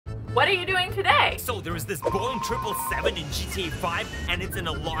What are you doing today? So there's this Boeing 777 in GTA 5, and it's in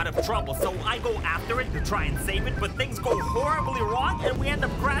a lot of trouble. So I go after it to try and save it, but things go horribly wrong, and we end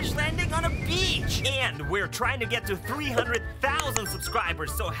up crash landing on a beach. And we're trying to get to 300,000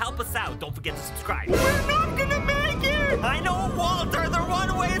 subscribers, so help us out. Don't forget to subscribe. We're not gonna make it! I know, Walter, the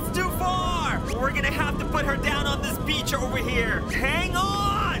runway is too far! We're gonna have to put her down on this beach over here. Hang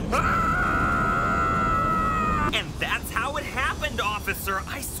on! And that's how it happened, officer,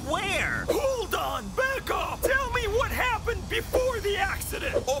 I swear! Hold on, back up! Tell me what happened before the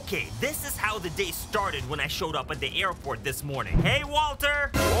accident! Okay, this is how the day started when I showed up at the airport this morning. Hey, Walter!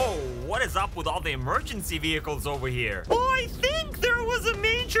 Whoa, what is up with all the emergency vehicles over here? I think there was a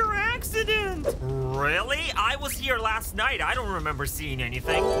major accident! Really? I was here last night. I don't remember seeing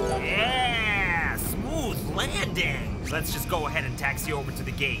anything. Yeah, smooth landing. Let's just go ahead and taxi over to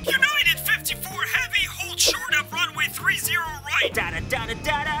the gate. United 54 Heavy, hold short of runway 30 right.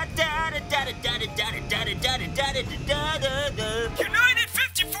 United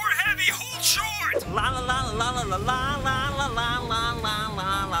 54 Heavy, hold short. La la la la la la la la la la la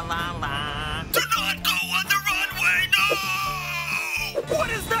la la la la. Do not go on the runway, no! What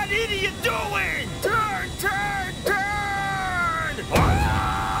is that idiot doing? Turn, turn, turn!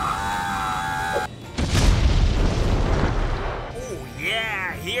 Ah! Oh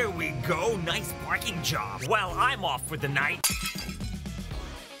yeah, here we go. Nice parking job. Well, I'm off for the night.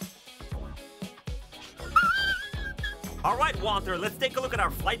 All right, Walter, let's take a look at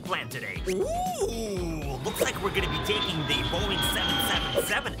our flight plan today. Ooh, looks like we're gonna be taking the Boeing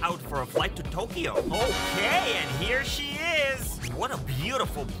 777 out for a flight to Tokyo. Okay, and here she is. What a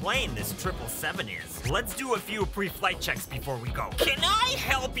beautiful plane this 777 is. Let's do a few pre-flight checks before we go. Can I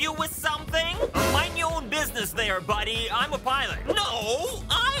help you with something? Mind your own business there, buddy. I'm a pilot. No,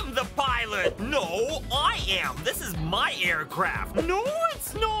 I'm the pilot. No, I am. This is my aircraft. No,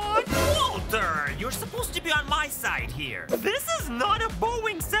 it's not. Walter, you're supposed to be on my side here. This is not a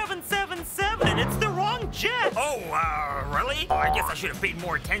Boeing 777. It's the wrong jet. Oh, really? I guess I should have paid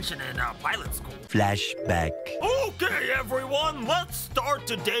more attention in pilot school. Flashback. Okay, everyone, let's start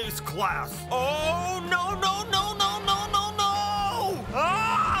today's class. Oh, no, no, no, no, no, no, no!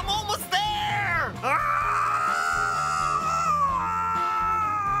 Ah, I'm almost there! Ah!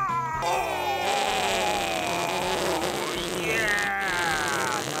 Oh,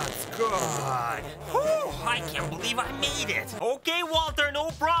 yeah, that's good. Whew, I can't believe I made it. Okay, Walter, no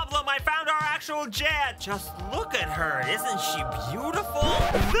problem. I found our actual jet. Just look at her. Isn't she beautiful?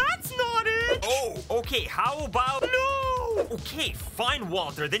 That's not it. Oh, okay, how about... No! Okay, fine,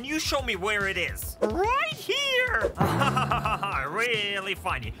 Walter. Then you show me where it is. Right here! Really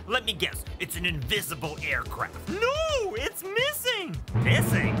funny. Let me guess. It's an invisible aircraft. No, it's missing.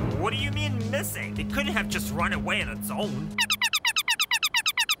 Missing? What do you mean missing? It couldn't have just run away on its own.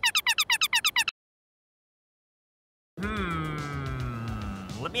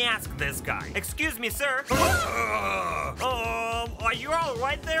 Let me ask this guy. Excuse me, sir. Are you all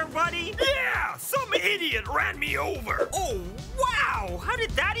right there, buddy? Yeah, some idiot ran me over. Oh, wow. How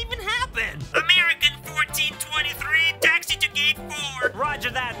did that even happen? American 1423, taxi to gate 4. Roger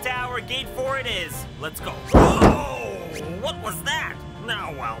that, tower. Gate 4 it is. Let's go. Whoa! What was that?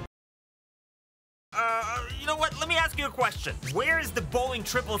 Now, well. You know what? Let me ask you a question. Where is the Boeing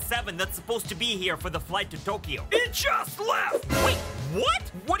 777 that's supposed to be here for the flight to Tokyo? It just left! Wait,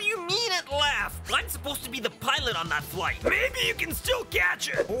 what? What do you mean it left? I'm supposed to be the pilot on that flight. Maybe you can still catch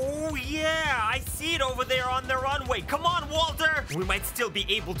it. Oh, yeah. I see it over there on the runway. Come on, Walter. We might still be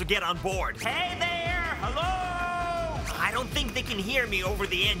able to get on board. Hey there! Hello! I don't think they can hear me over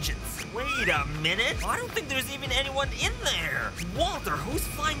the engines. Wait a minute. I don't think there's even anyone in there. Walter, who's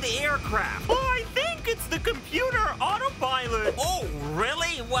flying the aircraft? I think it's the computer autopilot. Oh,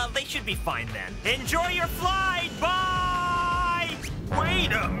 really? Well, they should be fine then. Enjoy your flight. Bye!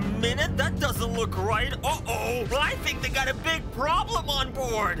 Wait a minute. That doesn't look right. Uh-oh. I think they got a big problem on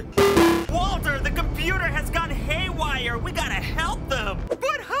board. Walter, the computer has gone haywire. We gotta help them.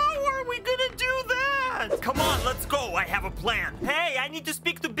 But how are we gonna do that? Come on, let's go. I have a plan. Hey, I need to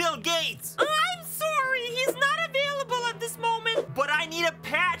speak to Bill Gates. I'm sorry. He's not available at this moment. But I need a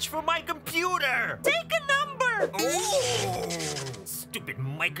patch for my computer. Take a number. Oh, stupid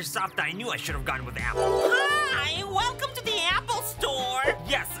Microsoft. I knew I should have gone with Apple. Hi, welcome to the Apple store.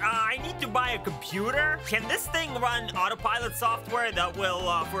 Yes, I need to buy a computer. Can this thing run autopilot software that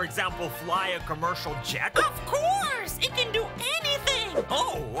will, for example, fly a commercial jet? Of course, it can do anything.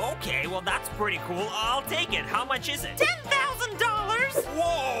 Oh, okay, well that's pretty cool. I'll take it. How much is it? $10,000.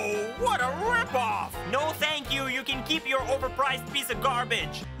 Whoa, what a ripoff. No, thank you. You can keep your overpriced piece of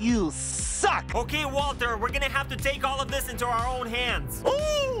garbage. You suck. Okay, Walter, we're gonna have to take all of this into our own hands.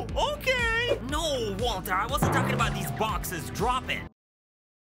 Oh, Whoa, Walter, I wasn't talking about these boxes. Drop it.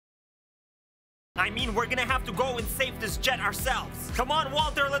 I mean, we're gonna have to go and save this jet ourselves. Come on,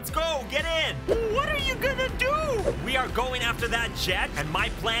 Walter, let's go. Get in. What are you gonna do? We are going after that jet, and my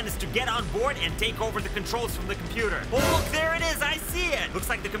plan is to get on board and take over the controls from the computer. Oh, look, there it is. I see it. Looks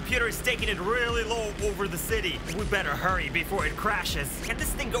like the computer is taking it really low over the city. We better hurry before it crashes. Can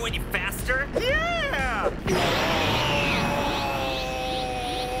this thing go any faster? Yeah!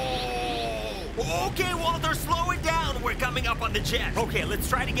 Okay, Walter, slow it down. We're coming up on the jet. Okay, let's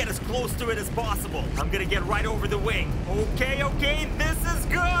try to get as close to it as possible. I'm gonna get right over the wing. Okay, this is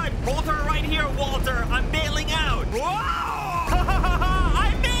good. Hold her right here, Walter. I'm bailing out. Whoa!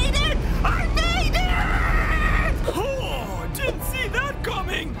 I made it! I made it! Oh, didn't see that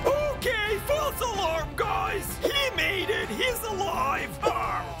coming. Okay, false alarm, guys. He made it. He's alive.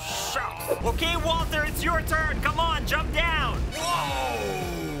 Oh, shucks. Okay, Walter, it's your turn. Come on, jump down. Whoa!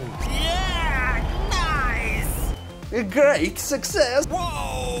 A great success!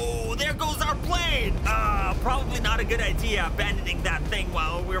 Whoa! There goes our plane! Probably not a good idea abandoning that thing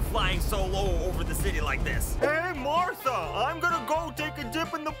while we're flying so low over the city like this. Hey, Martha! I'm gonna go take a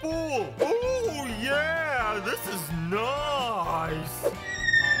dip in the pool! Oh, yeah! This is nice!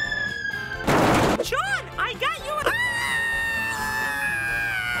 John! I got you!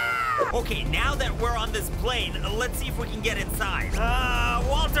 Okay, now that we're on this plane, let's see if we can get inside.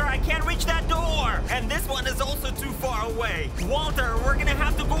 Walter, I can't reach that door! And this one is also too far away. Walter, we're gonna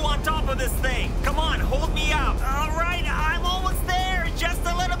have to go on top of this thing. Come on, hold me up. All right, I'm almost there. Just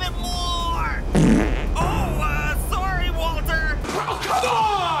a little bit more. Oh, sorry, Walter. Oh, come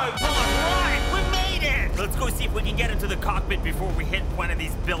on! All right, we made it. Let's go see if we can get into the cockpit before we hit one of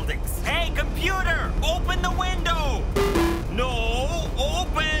these buildings. Hey, computer, open the window. No,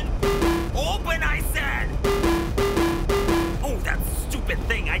 open. Open, I said! Oh, that stupid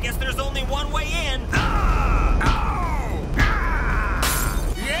thing. I guess there's only one way in.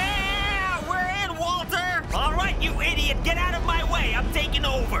 Yeah, we're in, Walter! All right, you idiot, get out of my way. I'm taking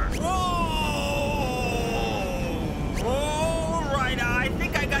over. Whoa! All right, I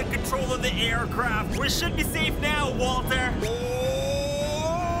think I got control of the aircraft. We should be safe now, Walter.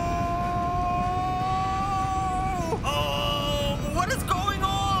 What is going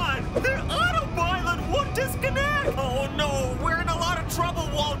on? The autopilot won't disconnect! Oh no, we're in a lot of trouble,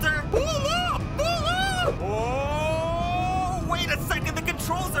 Walter! Pull up! Pull up! Oh, wait a second, the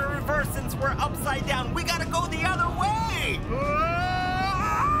controls are reversed since we're upside down. We gotta go the other way!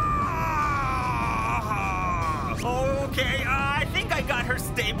 Okay, I think I got her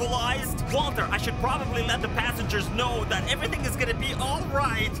stabilized. Walter, I should probably let the passengers know that everything is gonna be all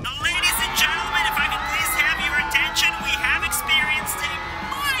right. Ladies and gentlemen, if I could please have your attention, we have experienced a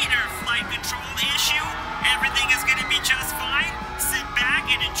minor flight control issue. Everything is gonna be just fine. Sit back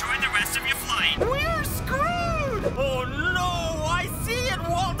and enjoy the rest of your flight. We're screwed! Oh no, I see it,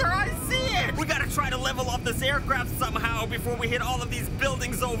 Walter, I see it! We gotta try to level off this aircraft somehow before we hit all of these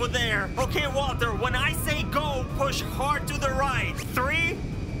buildings over there. Okay, Walter, when I say go, push hard to the right. 3,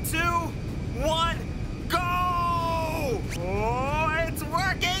 2, 1, go! Oh, it's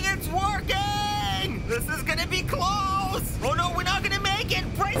working, it's working! This is gonna be close! Oh no, we're not gonna make it!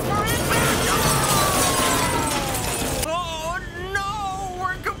 Brace for impact! Oh no,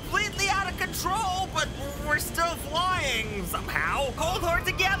 we're completely out of control, but we're still flying somehow. Hold her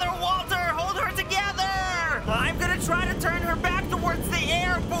together, Walter! Hold her together! I'm gonna try to turn her back towards the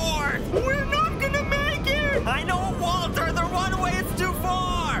airport! We're not gonna make it! I know, Walter, the runway is too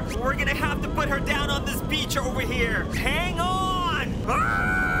far! We're gonna have to put her down on this beach over here. Hang on!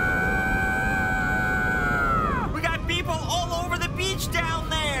 We got people all over the beach down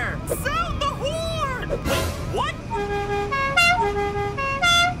there! Sound the horn! Wait, what?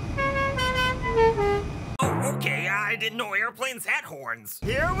 Oh, okay, I didn't know airplanes had horns.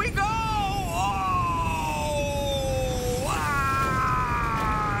 Here we go! Oh!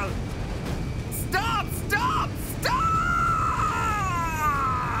 Ah! Stop! Stop! Stop!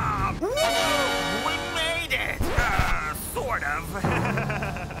 Woo! We made it! Sort of.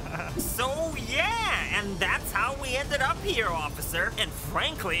 So, yeah, and that's how we ended up here, officer. And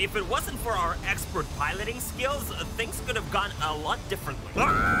frankly, if it wasn't for our expert piloting skills, things could have gone a lot differently.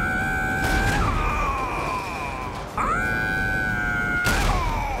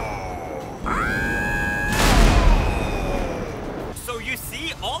 So you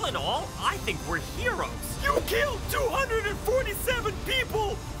see, all in all, I think we're heroes. You killed 247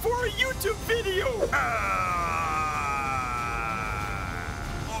 people for a YouTube video!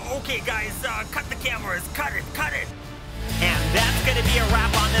 Okay, guys, cut the cameras. Cut it, cut it. And that's gonna be a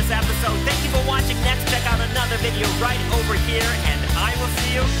wrap on this episode. Thank you for watching. Next, check out another video right over here, and I will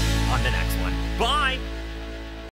see you on the next one. Bye!